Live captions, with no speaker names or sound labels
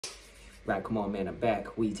Right, come on, man, I'm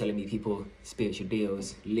back. What are you telling me, people? Spiritual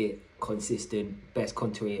deals, lit, consistent, best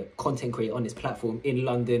content creator on this platform in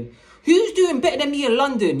London. Who's doing better than me in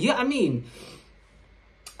London? You know what I mean?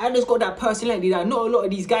 I just got that personality that not a lot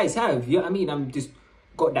of these guys have. You know what I mean? I'm just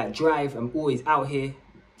got that drive. I'm always out here,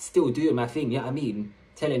 still doing my thing. You know what I mean?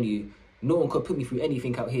 Telling you, no one could put me through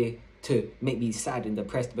anything out here to make me sad and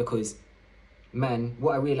depressed because, man,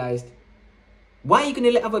 what I realized, why are you going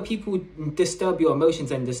to let other people disturb your emotions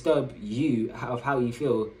and disturb you of how you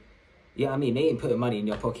feel? You know what I mean? They ain't putting money in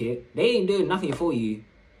your pocket. They ain't doing nothing for you.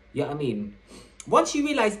 You know what I mean? Once you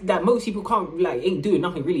realize that most people ain't doing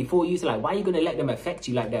nothing really for you, so like, why are you going to let them affect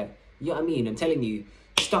you like that? You know what I mean? I'm telling you,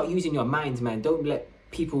 start using your minds, man. Don't let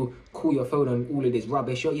people call your phone on all of this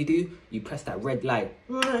rubbish. What you do? You press that red light.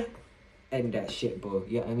 End that shit, bro.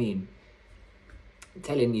 You know what I mean? I'm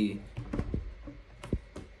telling you.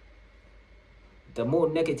 The more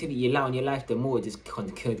negativity you allow in your life, the more it just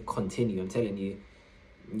could continue. I'm telling you.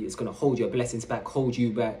 It's going to hold your blessings back, hold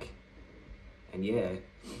you back. And yeah.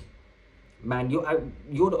 Man, you're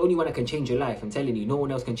the only one that can change your life. I'm telling you. No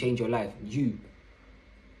one else can change your life. You.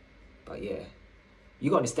 But yeah. You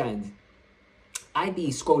got to understand. I be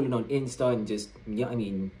scrolling on Insta and just, you know what I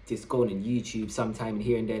mean, just going on YouTube sometime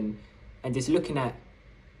here and then. And just looking at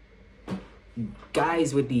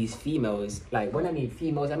guys with these females. Like, when I mean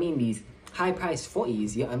females, I mean these high-priced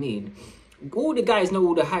 40s, you know what I mean? All the guys know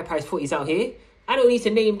all the high-priced 40s out here. I don't need to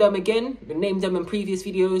name them again. I named them in previous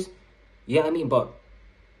videos. You know what I mean? But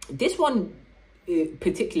this one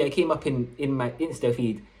particularly came up in my Insta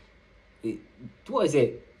feed. What is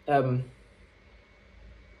it?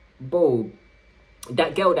 Bro,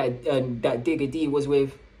 that girl that Digga D was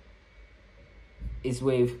with is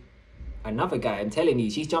with another guy. I'm telling you,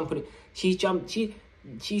 she's jumped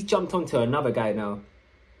onto another guy now.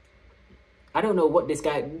 I don't know what this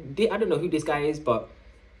guy, I don't know who this guy is, but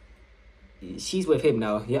she's with him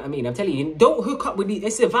now. You know what I mean? I'm telling you, don't hook up with these.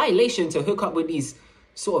 It's a violation to hook up with these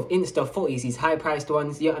sort of Insta 40s, these high-priced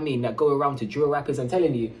ones, you know what I mean, that go around to drill rappers. I'm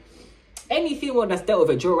telling you, any female that's dealt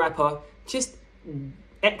with a drill rapper, just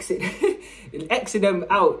exit them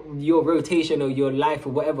out your rotation or your life or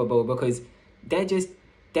whatever, bro, because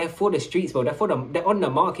they're for the streets, bro. They're on the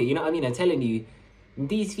market, you know what I mean? I'm telling you,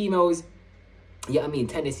 these females, you know what I mean,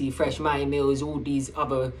 Tennessee Fresh, My Mills, all these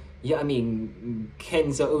other, you know what I mean,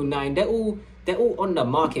 Kenza 09, they're all on the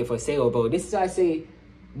market for sale, bro. This is why I say,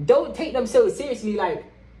 don't take them so seriously, like,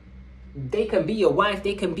 they can be your wife,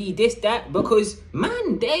 they can be this, that, because,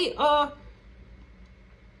 man, they are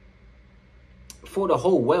for the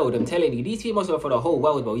whole world. I'm telling you, these females are for the whole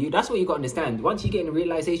world, bro. That's what you got to understand. Once you get in the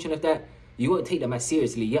realization of that, you won't take them as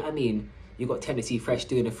seriously, you know what I mean? You got Tennessee Fresh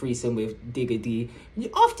doing a threesome with Digga D.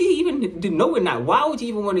 After you even knowing that, why would you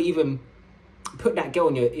even want to even put that girl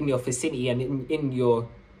in your vicinity and in your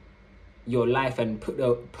life and put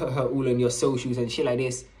her all on your socials and shit like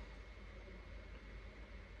this?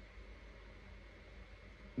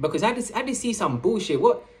 Because I just see some bullshit.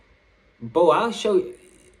 What, bro? I'll show you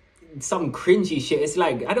some cringy shit. It's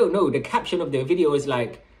like, I don't know. The caption of the video is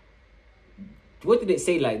like, what did it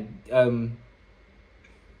say? Like,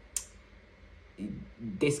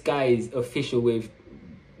 this guy is official with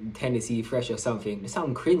Tennessee Fresh or something.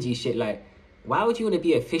 Some cringy shit. Like, why would you want to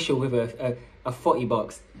be official with a 40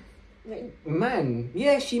 bucks? Like, man,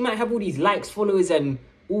 yeah, she might have all these likes, followers, and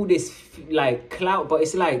all this like clout, but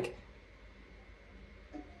it's like,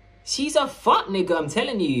 she's a fuck nigga. I'm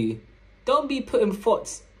telling you, don't be putting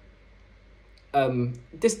Thots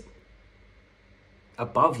just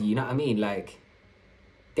above you. You know what I mean? Like,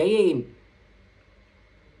 they ain't.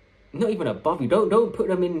 Not even above you. Don't put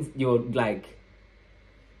them in your life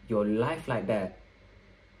like that.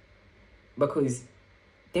 Because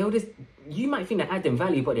they'll just, you might think they're adding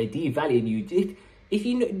value, but they're devaluing you. If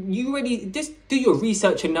you already, just do your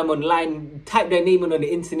research on them online, type their name on the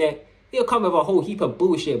internet, they'll come with a whole heap of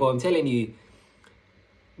bullshit, but I'm telling you.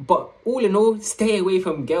 But all in all, stay away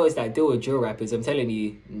from girls that deal with drill rappers. I'm telling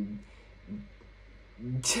you.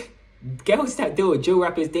 Girls that deal with drill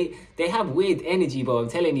rappers, they have weird energy, but I'm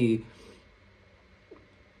telling you.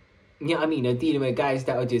 You know what I mean? They're dealing with guys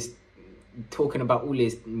that are just talking about all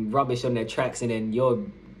this rubbish on their tracks, and then you're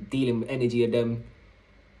dealing with energy of them.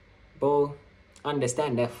 Bro,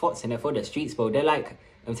 understand, they're Thots and they're for the streets, bro. They're like,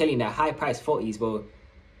 I'm telling you, they're high-priced 40s, bro.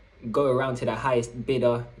 Go around to the highest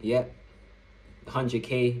bidder, yeah.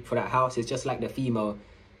 100K for that house. It's just like the female.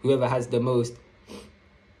 Whoever has the most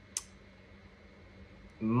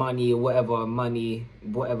money, whatever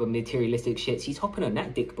materialistic shit, she's hopping on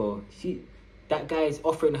that dick, bro. That guy's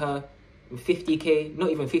offering her 50K, not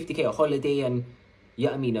even 50K, a holiday, and you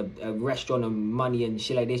know what I mean, a restaurant and money and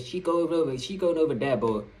shit like this. She going over there,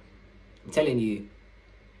 bro. I'm telling you,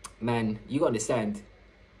 man, you gotta understand.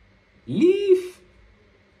 Leave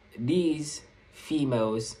these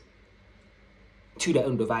females to their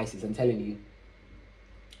own devices, I'm telling you.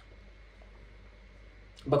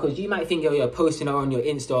 Because you might think you're posting her on your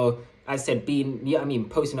Insta, as I said, being, yeah, I mean,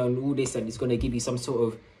 posting on all this and it's going to give you some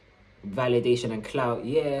sort of validation and clout.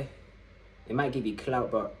 Yeah, it might give you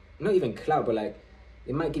clout, but not even clout, but like,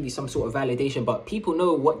 it might give you some sort of validation. But people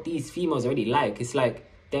know what these females already like. It's like,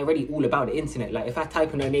 they're already all about the internet. Like, if I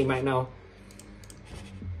type in her name right now,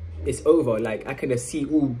 it's over. Like, I can just see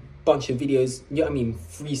all bunch of videos, you know what I mean,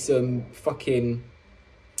 threesome, fucking,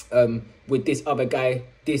 with this other guy,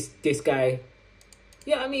 this guy.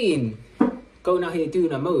 Yeah, I mean, going out here doing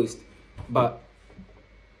the most, but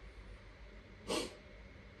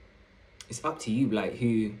it's up to you, like,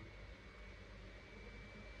 who,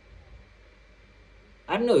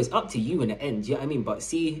 I don't know, it's up to you in the end, you know what I mean? But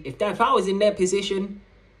see, if I was in their position,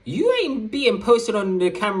 you ain't being posted on the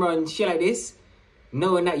camera and shit like this,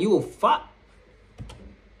 knowing that you will fuck.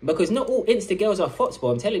 Because not all Insta girls are fucks, bro,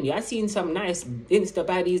 I'm telling you. I've seen some nice Insta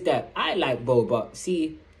baddies that I like, bro, but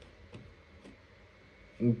see,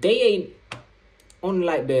 they ain't on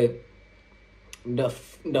like the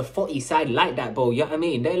 40 side like that, bro. You know what I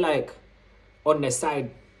mean? They're like on the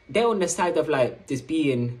side. They're on the side of like just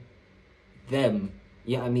being them.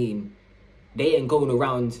 You know what I mean? They ain't going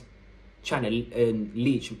around trying to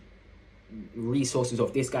leech resources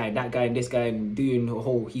of this guy and that guy and this guy and doing a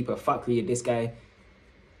whole heap of fuckery with this guy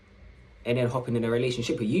and then hopping in a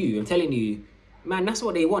relationship with you. I'm telling you, man, that's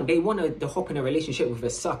what they want. They want to hop in a relationship with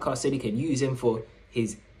a sucker so they can use him for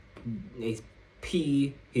his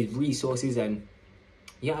pee, his resources, and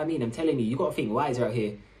yeah, I mean, I'm telling you, you gotta think wiser out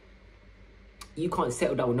here. You can't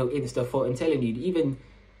settle down with no Insta Thot. I'm telling you, even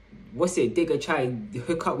Digger try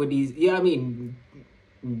hook up with these, yeah, I mean,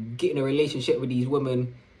 get in a relationship with these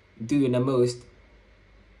women, doing the most,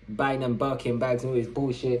 buying them Birkin bags and all this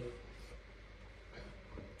bullshit.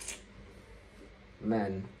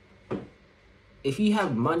 Man, if you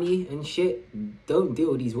have money and shit, don't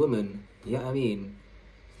deal with these women. Yeah, you know I mean,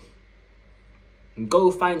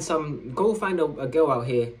 go find a girl out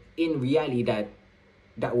here in reality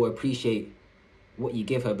that will appreciate what you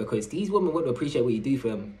give her, because these women won't appreciate what you do for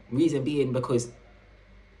them. Reason being because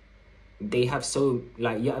they have so,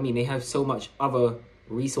 like, yeah, I mean, they have so much other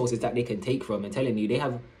resources that they can take from. I'm telling you, they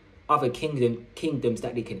have other kingdoms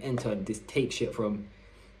that they can enter and just take shit from.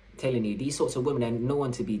 I'm telling you, these sorts of women are no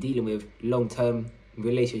one to be dealing with long-term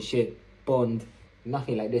relationship, bond,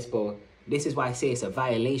 nothing like this, bro. This is why I say it's a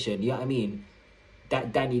violation, you know what I mean?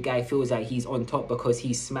 That Danny guy feels like he's on top because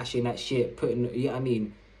he's smashing that shit, putting, you know what I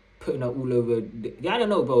mean, putting her all over. I don't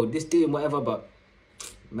know, bro, just doing whatever, but,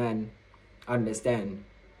 man, I understand.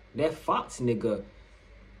 They're fucked, nigga.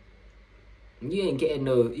 You ain't getting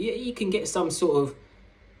no, you can get some sort of,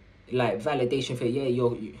 like, validation for, yeah,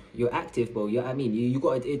 you're active, bro, you know what I mean? You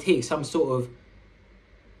got, it takes some sort of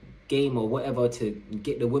game or whatever to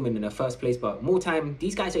get the women in the first place, but more time,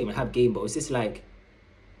 these guys don't even have game, bro. It's just like,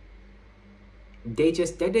 they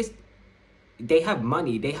have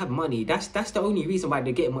money. That's the only reason why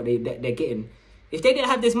they're getting what they're getting. If they didn't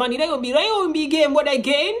have this money, they won't be getting what they're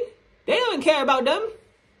getting. They don't care about them.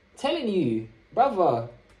 I'm telling you, brother.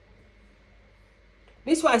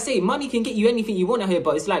 This is why I say money can get you anything you want out here,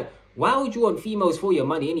 but it's like, why would you want females for your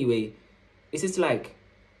money anyway? It's just like,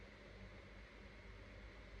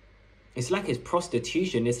 it's like it's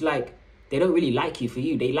prostitution. It's like they don't really like you for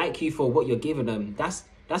you. They like you for what you're giving them. That's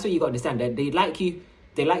what you got to understand. That they like you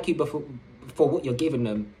for what you're giving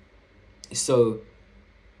them. So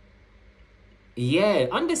yeah,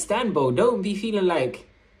 understand, bro. Don't be feeling like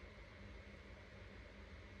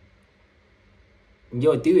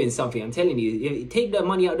you're doing something. I'm telling you, take the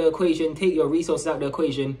money out of the equation, take your resources out of the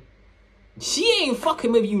equation. She ain't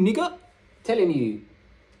fucking with you, nigga. Telling you,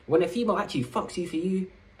 when a female actually fucks you for you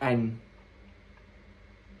and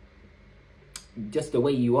just the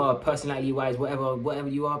way you are, personality wise, whatever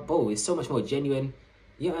you are, bro, it's so much more genuine.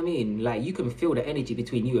 You know what I mean? Like, you can feel the energy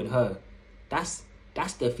between you and her. That's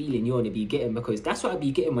the feeling you want to be getting, because that's what I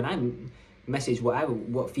be getting when I message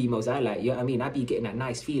what females I like. You know what I mean? I be getting that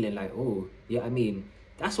nice feeling, like, oh, you know what I mean?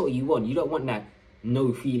 That's what you want. You don't want that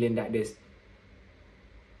no feeling, that this,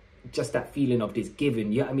 just that feeling of this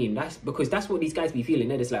giving. You know what I mean? That's because that's what these guys be feeling.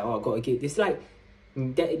 They're just like, oh, I gotta give. It's like,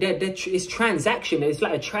 it's transaction. It's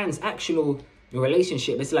like a transactional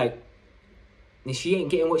relationship. It's like, if she ain't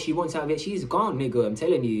getting what she wants out of it, she's gone, nigga. I'm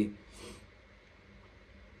telling you.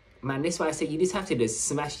 Man, that's why I say you just have to just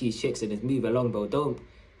smash these chicks and just move along, bro. Don't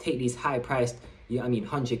take these high-priced, you know what I mean,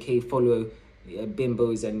 100k follow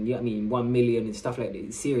bimbos and, you know what I mean, 1 million and stuff like that.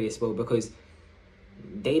 It's serious, bro, because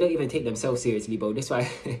They don't even take themselves seriously, bro. This why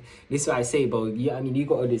this why I say, bro, yeah, I mean, you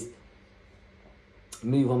gotta just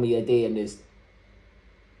move on with your day and just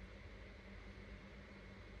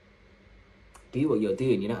do what you're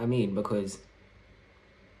doing, you know what I mean? Because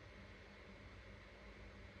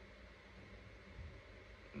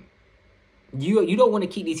you don't want to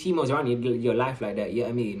keep these females around your life like that, you know what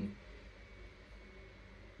I mean?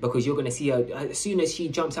 Because you're going to see her, as soon as she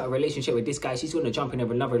jumps out of a relationship with this guy, she's going to jump in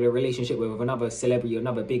another relationship with another celebrity,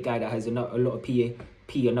 another big guy that has a lot of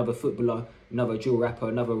PA, another footballer, another drill rapper,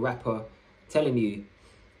 another rapper. Telling you,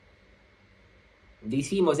 these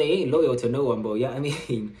females, they ain't loyal to no one, bro. You know what I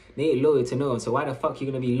mean? They ain't loyal to no one. So why the fuck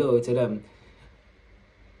you going to be loyal to them?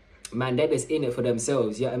 Man, they're just in it for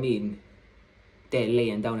themselves. You know what I mean? They're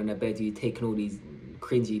laying down in their bed, you taking all these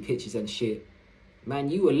cringy pictures and shit. Man,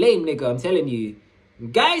 you a lame nigga, I'm telling you.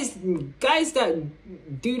 Guys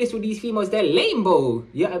that do this with these females, they're lame, bro.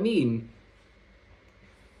 You know what I mean?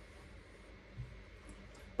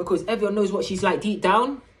 Because everyone knows what she's like deep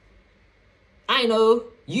down. I know,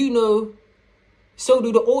 you know, so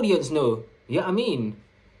do the audience know. You know what I mean?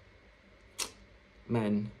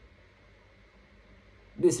 Man.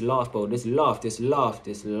 This laugh, bro. This laugh.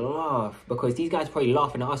 Because these guys probably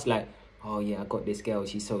laughing at us like, oh yeah, I got this girl,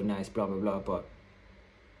 she's so nice, blah, blah, blah. But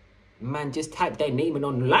man, just type their name in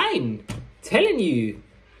online. Telling you.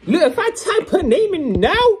 Look, if I type her name in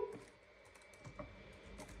now.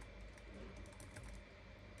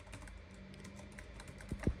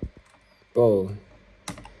 Bro.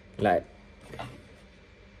 Like.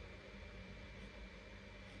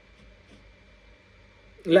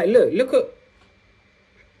 Look at.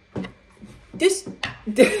 This.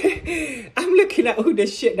 I'm looking at all the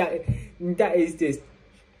shit that is just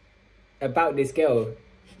about this girl.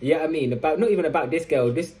 Yeah, I mean, about not even about this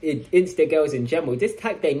girl, this Insta girls in general. Just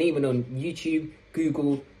type their name in on YouTube,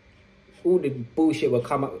 Google, all the bullshit will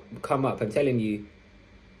come up. I'm telling you.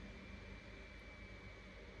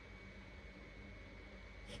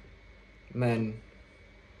 Man,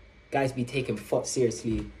 guys be taking Thot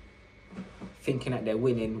seriously, thinking that they're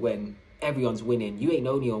winning when everyone's winning. You ain't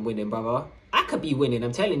the only one winning, brother. I could be winning,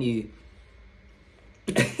 I'm telling you.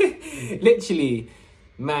 Literally,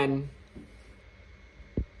 man.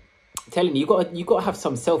 Telling you, you gotta have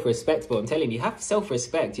some self-respect, bro. I'm telling you, have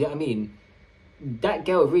self-respect. You know what I mean? That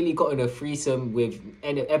girl really got in a threesome with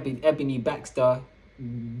Ebony Baxter,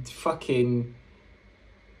 fucking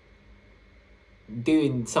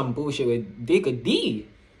doing some bullshit with Digga D,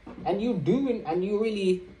 and you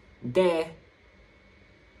really there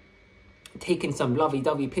taking some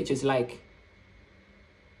lovey-dovey pictures like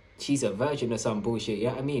she's a virgin or some bullshit. You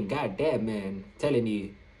know what I mean? God damn, man. Telling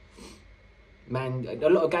you. Man, a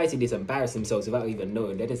lot of guys who just embarrass themselves without even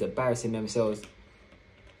knowing. They're just embarrassing themselves.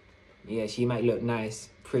 Yeah, she might look nice,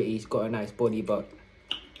 pretty, she's got a nice body, but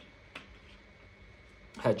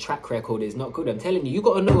her track record is not good. I'm telling you, you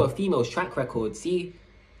got to know a female's track record. See,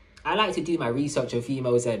 I like to do my research on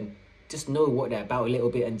females and just know what they're about a little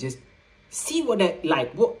bit and just see what they're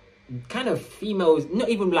like, what kind of females, not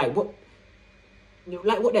even like what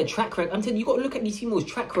their track record. I'm telling you, you got to look at these females'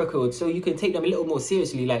 track record so you can take them a little more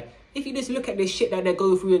seriously. Like, if you just look at this shit that they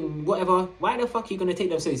go through and whatever, why the fuck are you going to take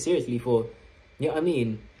them so seriously for? You know what I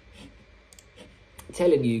mean?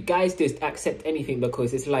 Telling you, guys just accept anything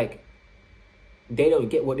because it's like they don't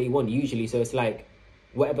get what they want usually. So it's like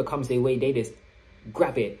whatever comes their way, they just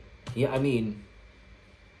grab it. You know what I mean?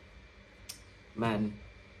 Man.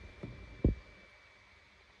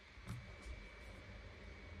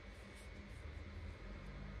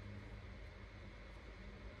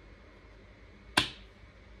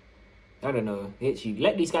 I don't know. Literally,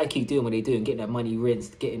 let these guys keep doing what they do and get their money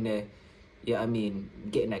rinsed, getting their, yeah, I mean,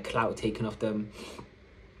 getting their clout taken off them.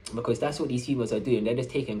 Because that's what these females are doing. They're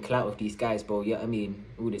just taking clout off these guys, bro. Yeah, I mean,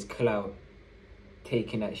 all this clout,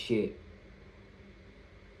 taking that shit.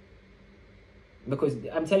 Because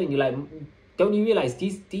I'm telling you, like, don't you realize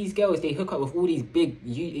these girls, they hook up with all these big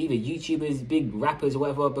either YouTubers, big rappers, or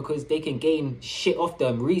whatever, because they can gain shit off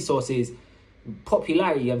them, resources,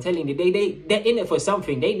 popularity. I'm telling you, they're in it for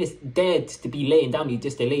something. They ain't just dared to be laying down with you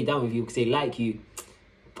just to lay down with you because they like you.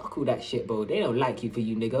 Fuck all that shit, bro. They don't like you for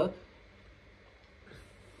you, nigga.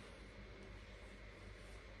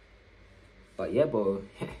 But yeah, bro.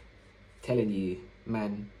 Telling you,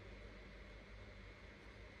 man.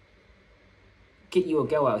 Get you a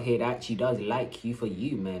girl out here that actually does like you for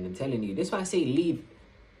you, man. I'm telling you. That's why I say leave.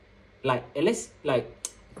 Like, unless, like,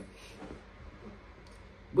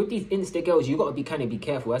 with these Insta girls, you got to be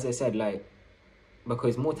careful, as I said, like,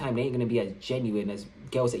 because more time they ain't going to be as genuine as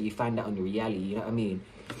girls that you find out on the reality, you know what I mean?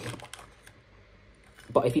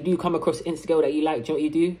 But if you do come across an Insta girl that you like, do you know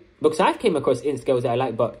what you do? Because I've came across Insta girls that I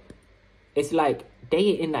like, but it's like, they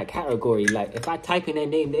ain't in that category. Like, if I type in their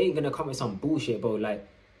name, they ain't gonna come with some bullshit, bro. Like,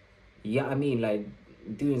 yeah, I mean, like,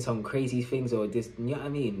 doing some crazy things or this, you know what I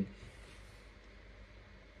mean?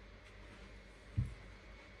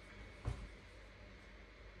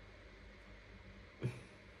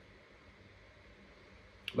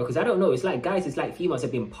 Because I don't know, it's like, guys, it's like females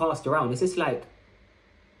have been passed around. It's just like,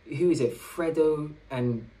 who is it? Fredo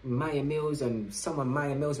and Maya Mills and someone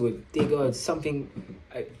Maya Mills with Digger or something.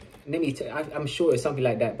 Let me I'm sure it's something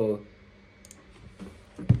like that, bro.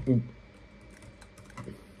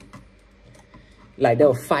 Like, they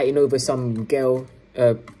were fighting over some girl.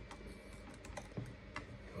 Hold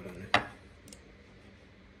on.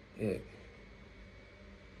 Yeah.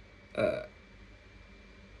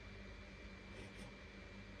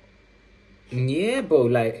 Yeah, bro,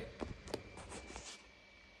 like,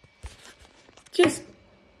 just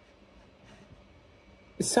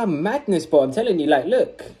some madness, bro. I'm telling you, like,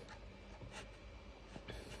 look,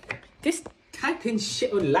 just type in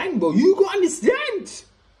shit online, bro. You gotta understand.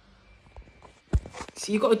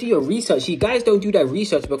 See, you gotta do your research. You guys don't do that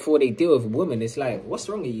research before they deal with women. It's like, what's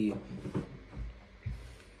wrong with you?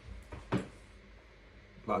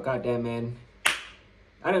 But goddamn, man,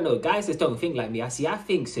 I don't know. Guys just don't think like me. I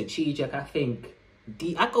think strategic. I think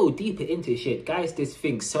deep. I go deeper into shit. Guys just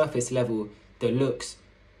think surface level, the looks,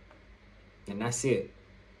 and that's it.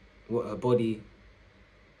 What a body.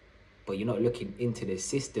 But you're not looking into the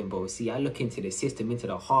system, bro. See, I look into the system, into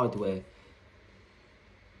the hardware.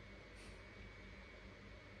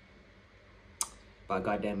 But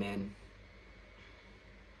goddamn, man,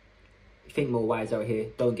 think more wise out here.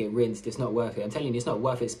 Don't get rinsed. It's not worth it. I'm telling you, it's not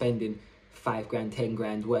worth it spending 5 grand, 10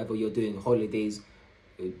 grand, whatever you're doing, holidays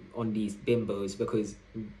on these bimbos, because,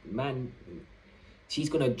 man, she's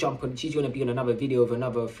gonna jump on, she's gonna be on another video of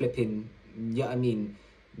another flipping, you know what I mean,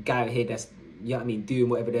 guy out here that's, you know what I mean, doing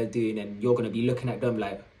whatever they're doing, and you're gonna be looking at them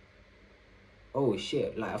like, oh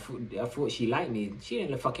shit, like, I thought she liked me. She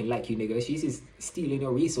didn't fucking like you, nigga. She's just stealing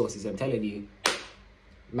your resources. I'm telling you,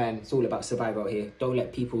 man, it's all about survival out here. Don't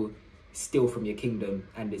let people steal from your kingdom.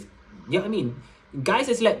 And it's, you know what I mean, guys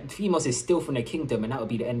just let females just steal from their kingdom, and that'll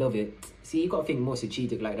be the end of it. See, you gotta think more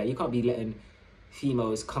strategic like that. You can't be letting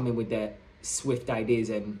females come in with their swift ideas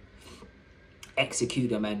and execute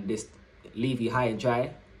them and just leave you high and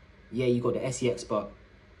dry. Yeah, you got the SEX, but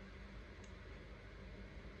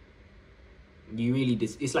you really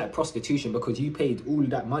just, it's like prostitution, because you paid all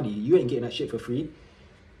that money. You ain't getting that shit for free.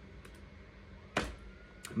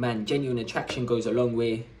 Man, genuine attraction goes a long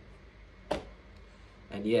way.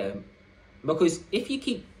 And yeah, because if you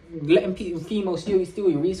keep letting females steal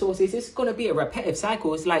your resources, it's gonna be a repetitive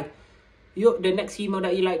cycle. It's like, the next female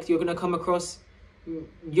that you like, you're gonna come across,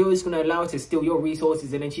 you're just gonna allow her to steal your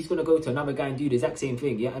resources, and then she's gonna go to another guy and do the exact same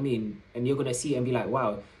thing. Yeah, you know what I mean, and you're gonna see it and be like,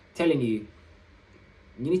 wow. Telling you,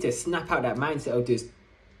 you need to snap out that mindset of just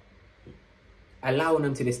allowing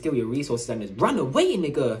them to steal your resources and just run away,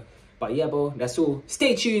 nigga. But yeah, bro, that's all.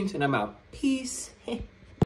 Stay tuned, and I'm out. Peace.